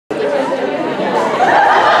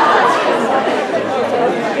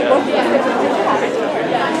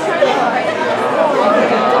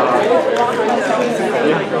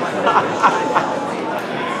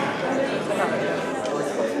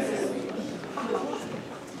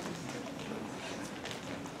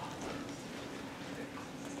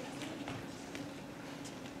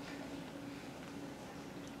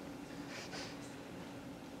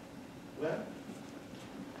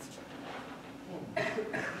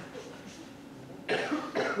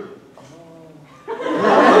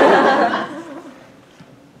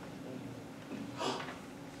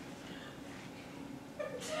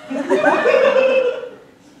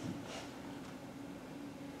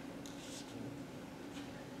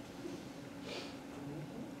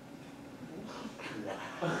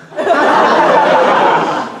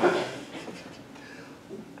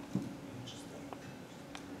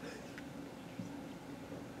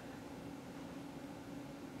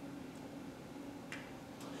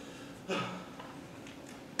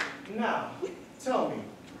Now, tell me,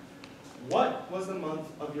 what was the month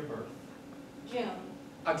of your birth? June.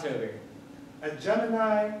 October. A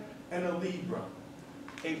Gemini and a Libra.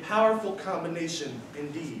 A powerful combination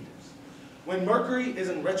indeed. When Mercury is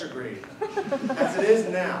in retrograde, as it is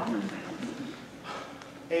now,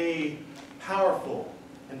 a powerful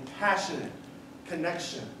and passionate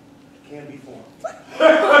connection can be formed.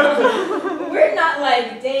 We're not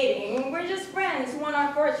like dating. We're just friends who want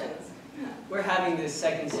our fortunes. We're having this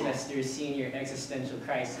second semester senior existential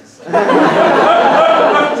crisis. What do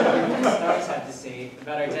the stars have to say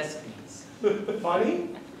about our destinies? Funny?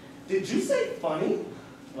 Did you say funny?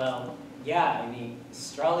 Well, yeah, I mean,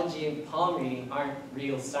 astrology and palm reading aren't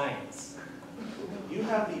real science. You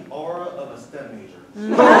have the aura of a STEM major.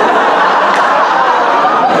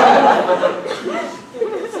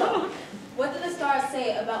 So, what do the stars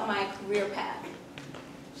say about my career path?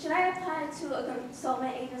 Should I apply to a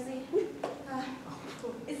consultant agency?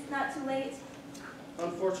 It's not too late.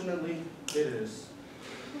 Unfortunately, it is.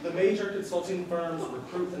 The major consulting firms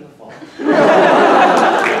recruit in the fall.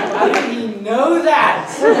 How do you know that?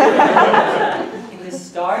 In the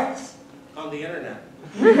stars? On the internet.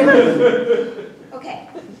 Okay,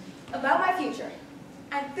 about my future.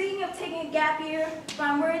 I'm thinking of taking a gap year, but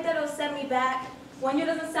I'm worried that it'll set me back. 1 year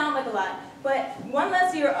doesn't sound like a lot, but one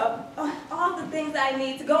less year of all the things that I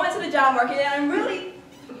need to go into the job market, and I'm really...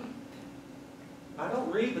 I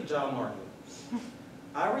don't read the job market.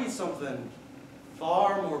 I read something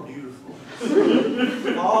far more beautiful,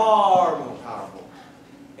 far more powerful,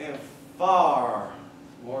 and far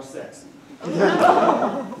more sexy.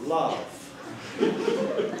 Love.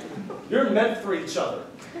 You're meant for each other.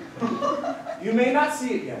 You may not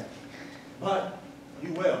see it yet, but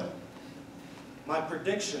you will. My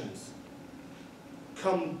predictions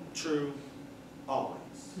come true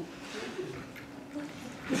always.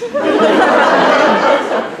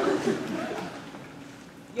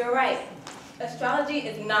 You're right. Astrology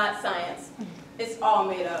is not science. It's all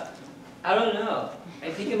made up. I don't know.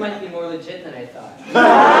 I think it might be more legit than I thought.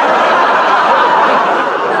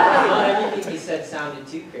 Not everything he said sounded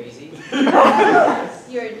too crazy.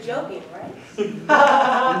 You're joking, right?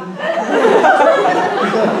 I'm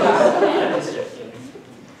just joking.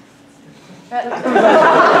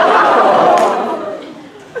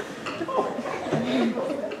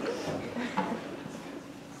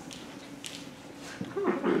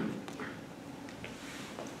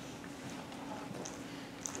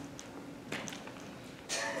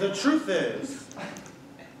 The truth is,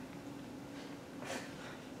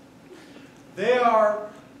 there are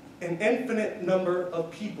an infinite number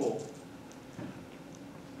of people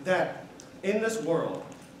that in this world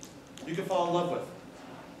you can fall in love with.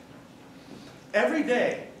 Every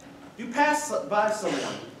day, you pass by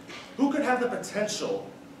someone who could have the potential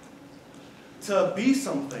to be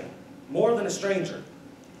something more than a stranger.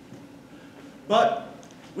 But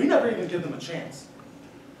we never even give them a chance.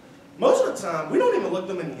 Most of the time, we don't even look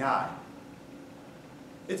them in the eye.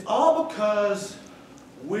 It's all because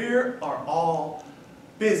we are all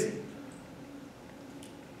busy.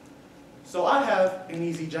 So I have an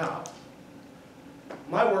easy job.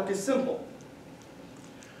 My work is simple.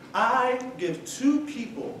 I give two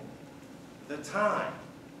people the time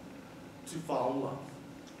to fall in love.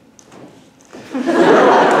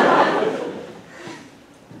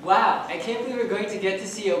 Wow, I can't believe we're going to get to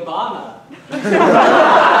see Obama. Yeah.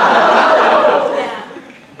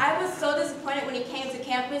 I was so disappointed when he came to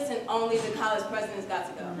campus and only the college presidents got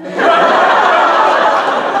to go.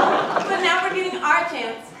 But now we're getting our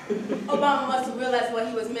chance. Obama must have realized what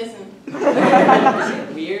he was missing. Is it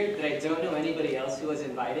weird that I don't know anybody else who was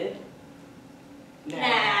invited?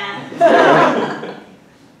 Nah.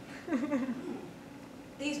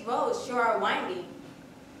 These roads sure are windy.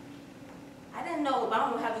 I didn't know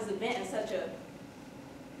Obama would have this event in such a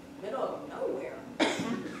middle of nowhere.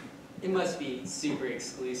 It must be super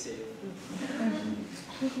exclusive.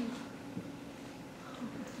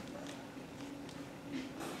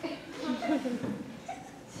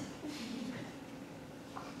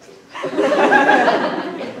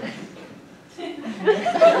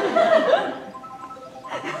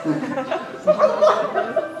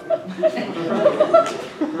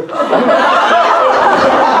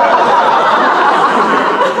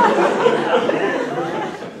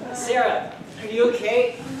 Sarah, are you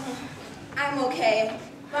okay? I'm okay,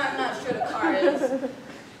 but I'm not sure the car is.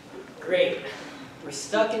 Great. We're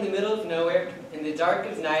stuck in the middle of nowhere, in the dark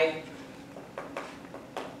of night,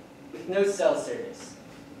 with no cell service.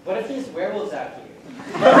 What if there's werewolves out here?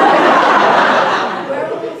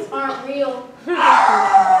 Werewolves aren't real.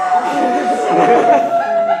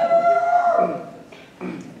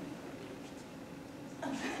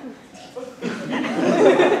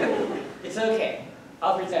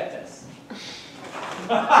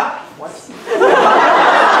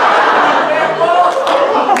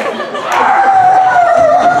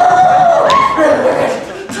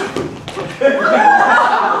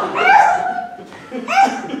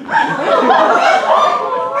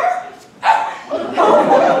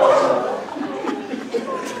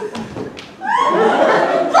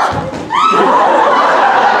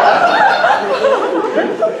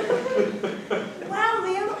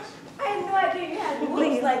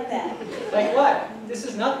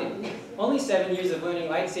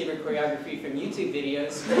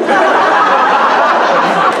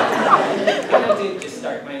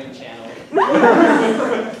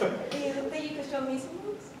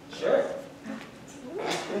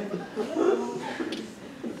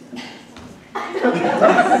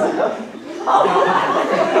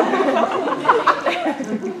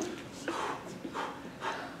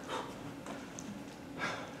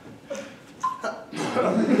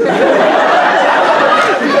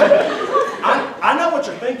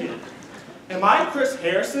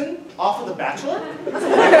 living off of The Bachelor?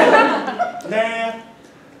 Nah,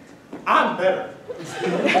 I'm better.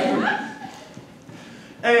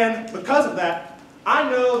 And because of that, I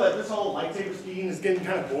know that this whole lightsaber skiing is getting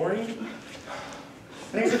kind of boring.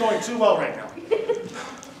 Things are going too well right now.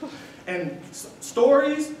 And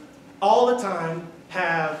stories all the time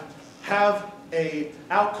have a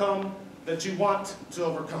outcome that you want to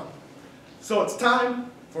overcome. So it's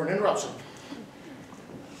time for an interruption.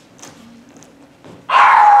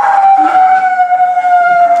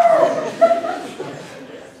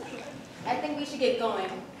 I think we should get going.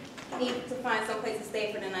 We need to find some place to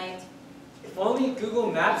stay for the night. If only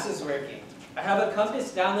Google Maps is working. I have a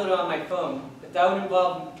compass downloaded on my phone, but that would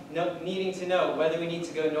involve needing to know whether we need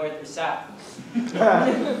to go north or south.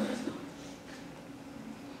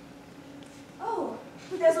 Oh,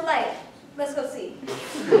 there's a light. Let's go see.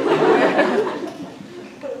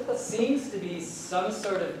 Seems to be some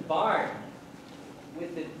sort of barn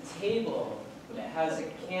with a table that has a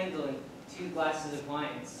candle and 2 glasses of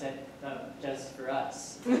wine set up just for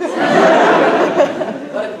us. What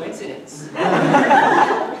a coincidence.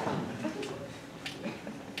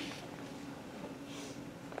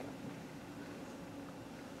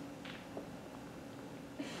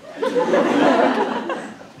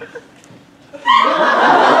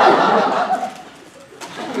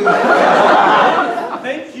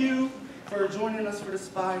 Thank you for joining us for this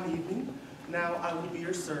fine evening. Now I will be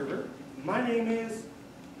your server. My name is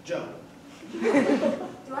Joe. Do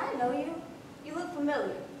I know you? You look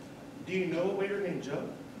familiar. Do you know a waiter named Joe?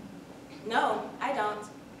 No, I don't.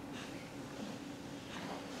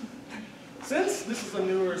 Since this is a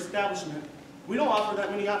newer establishment, we don't offer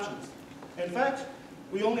that many options. In fact,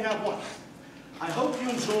 we only have one. I hope you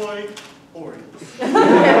enjoy Oreos.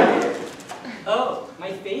 Oh,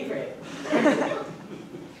 my favorite.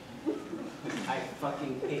 I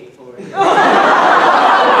fucking hate Oreos.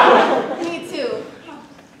 Me too.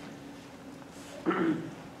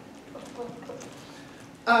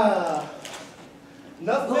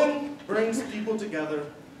 Nothing brings people together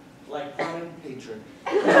like common hatred.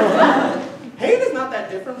 Hate is not that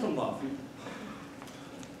different from love.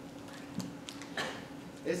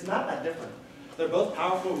 It's not that different. They're both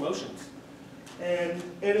powerful emotions. And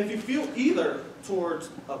if you feel either towards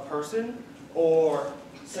a person or,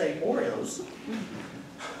 say, Oreos,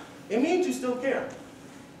 it means you still care.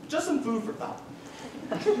 Just some food for thought.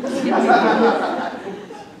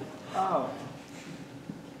 Oh.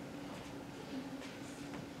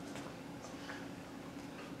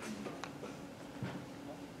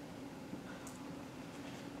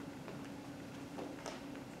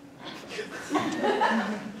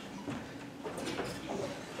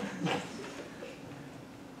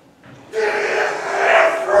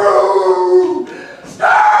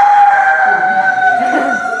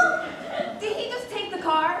 Did he just take the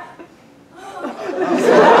car?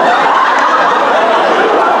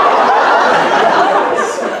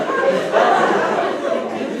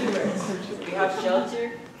 We have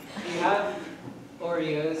shelter, we have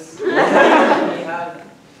Oreos, we have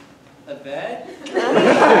a bed.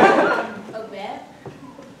 A bed?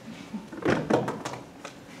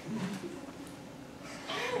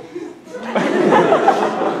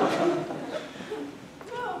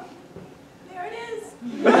 Oh, there it is.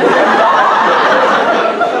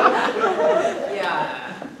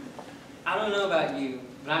 Yeah, I don't know about you,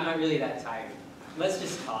 but I'm not really that tired. Let's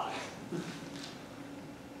just talk.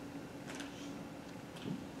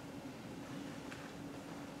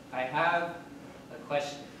 I have a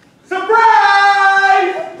question.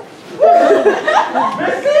 Surprise!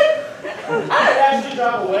 Biscuit? I actually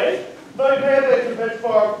drive away, but I made a bit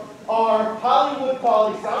for our Hollywood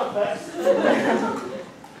quality sound effects.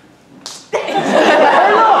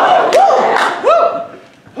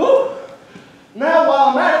 Now, while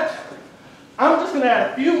I'm at it, I'm just going to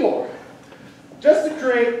add a few more, just to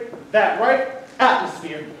create that right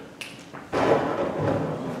atmosphere. And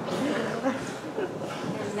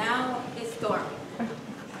now it's storming.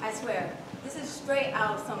 I swear, this is straight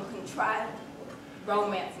out of some contrived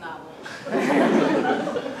romance novel.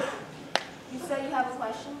 You said you have a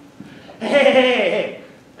question? Hey,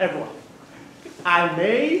 everyone. I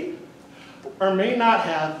may or may not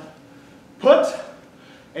have put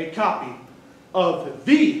a copy of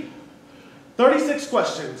the 36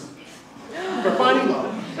 questions for finding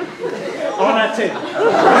love on that table.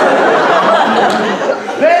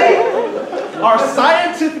 They are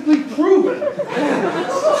scientifically proven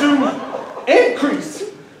to increase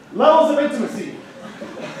levels of intimacy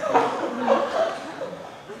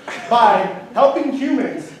by helping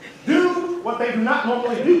humans do what they do not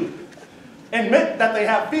normally do, admit that they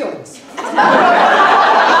have feelings.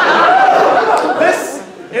 This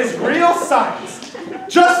is real science,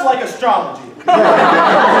 just like astrology.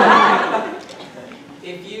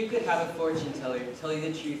 If you could have a fortune teller tell you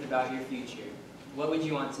the truth about your future, what would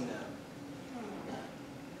you want to know?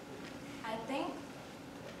 I think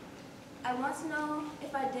I want to know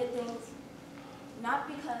if I did things not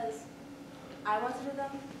because I want to do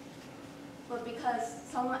them, but because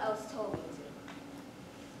someone else told me to.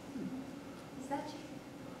 Is that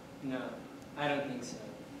you? No, I don't think so.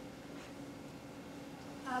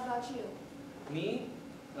 How about you? Me?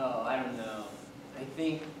 Oh, I don't know. I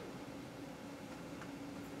think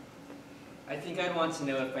I'd want to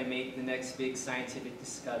know if I make the next big scientific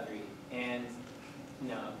discovery. And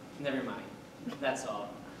no, never mind. That's all.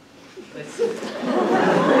 Let's see.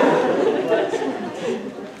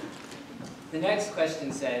 The next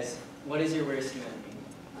question says, what is your worst memory?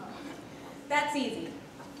 Oh, that's easy.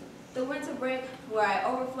 The winter break where I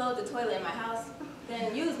overflowed the toilet in my house,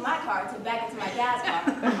 then used my car to back into my dad's car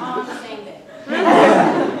all on the same day.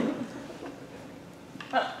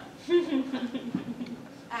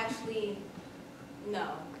 Actually,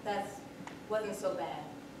 no, that wasn't so bad.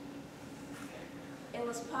 It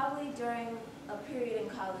was probably during a period in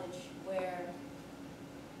college where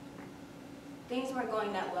things weren't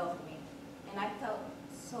going that well for me, and I felt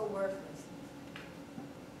so worthless.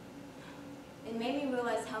 It made me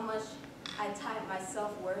realize how much I tied my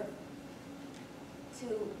self-worth to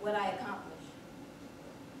what I accomplished.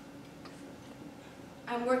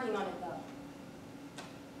 I'm working on it though.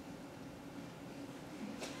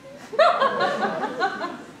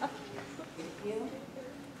 You?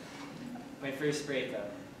 My first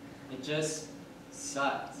breakup. It just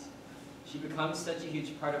sucked. She becomes such a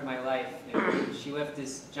huge part of my life, and she left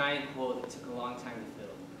this giant hole that took a long time to fill.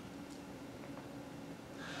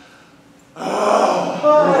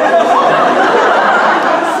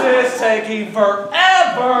 This is taking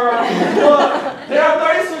forever. Look, there are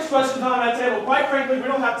 36 questions on that table. Quite frankly, we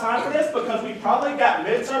don't have time for this because we probably got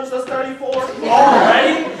midterms that's 34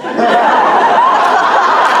 already.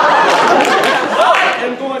 I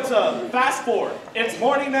am going to fast forward. It's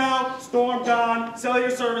morning now, storm gone, cellular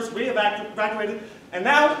service, we evacuated, and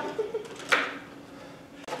now,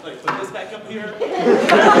 let me put this back up here.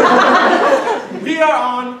 We are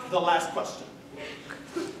on the last question.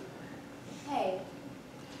 Hey,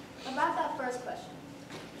 about that first question,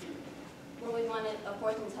 where we wanted a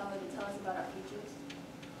fortune teller to tell us about our futures,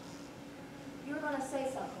 you were going to say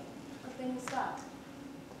something, but then you stopped.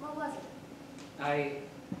 What was it?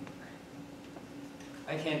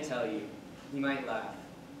 I can't tell you. You might laugh.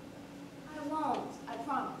 I won't, I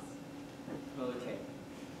promise. Well, okay.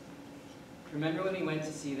 Remember when we went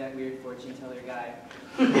to see that weird fortune teller guy?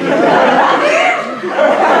 You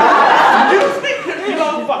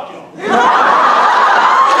know, fuck you.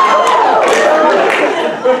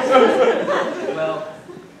 Well,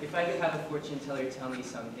 if I could have a fortune teller tell me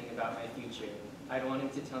something about my future, I'd want him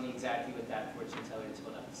to tell me exactly what that fortune teller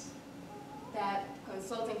told us. That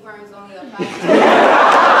consulting firms only apply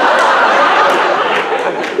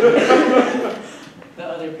The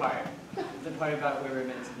other part. The part about where we're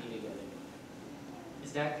meant to be together.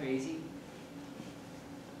 Is that crazy?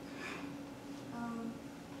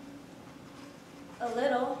 a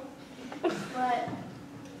little, but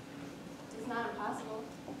it's not impossible.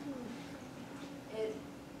 It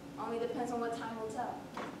only depends on what time will tell.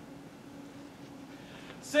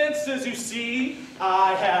 Since, as you see,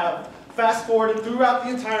 I have fast-forwarded throughout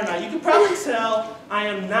the entire night, you can probably tell I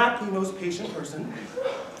am not the most patient person.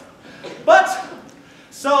 But,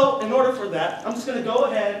 so in order for that, I'm just going to go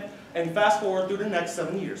ahead and fast-forward through the next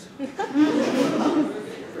 7 years.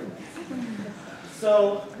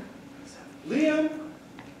 So, Liam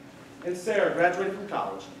and Sarah graduated from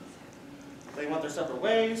college. They went their separate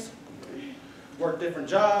ways, worked different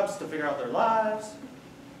jobs to figure out their lives,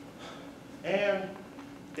 and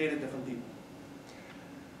dated different people.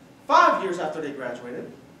 5 years after they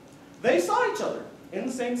graduated, they saw each other in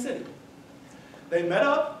the same city. They met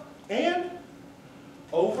up and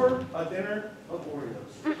over a dinner of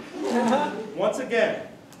Oreos. Once again,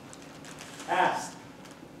 asked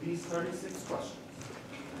these 36 questions.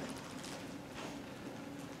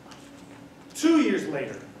 2 years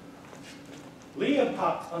later, Liam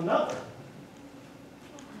popped another.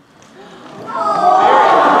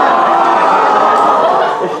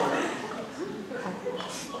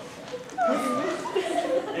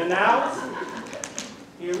 And now,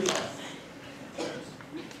 here we are.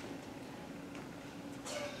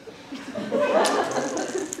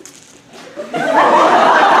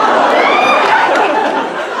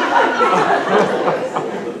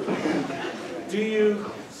 Do you,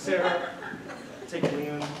 Sarah, take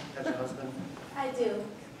Liam as your husband? I do.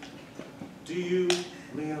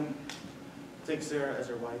 take Sarah as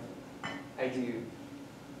your wife? I do.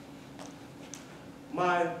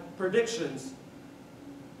 My predictions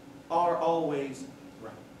are always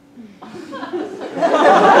right.